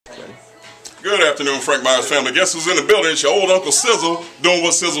Good afternoon, Frank Myers family. Guess who's in the building? It's your old Uncle Sizzle doing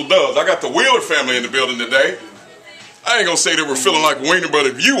what Sizzle does. I got the Wheeler family in the building today. I ain't gonna say that we're feeling like Wiener, but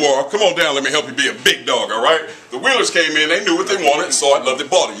if you are, come on down, let me help you be a big dog, all right? The Wheelers came in, they knew what they wanted, saw it, loved it,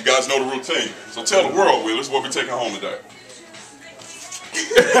 bought it. You guys know the routine. So tell the world, Wheelers, what we taking home today.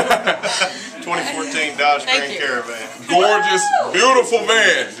 2014 Dodge Grand Caravan. Gorgeous, beautiful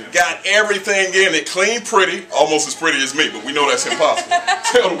van. Got everything in it, clean, pretty, almost as pretty as me, but we know that's impossible.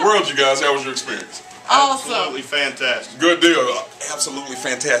 Tell the world, you guys, how was your experience? Awesome. Absolutely fantastic. Good deal. Absolutely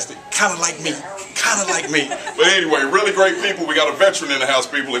fantastic. Kind of like me. Kind of like me. But anyway, really great people. We got a veteran in the house,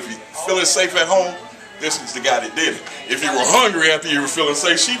 people. If you're feeling safe at home, this is the guy that did it. If you were hungry after you were feeling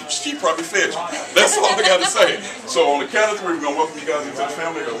safe, she probably fed you. That's all I got to say. So on the count of three, we're going to welcome you guys into the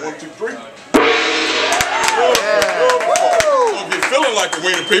family. 1, 2, 3. If you're feeling like the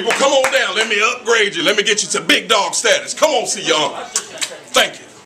Wiener people, come on down. Let me upgrade you. Let me get you to big dog status. Come on, see y'all. Thank you.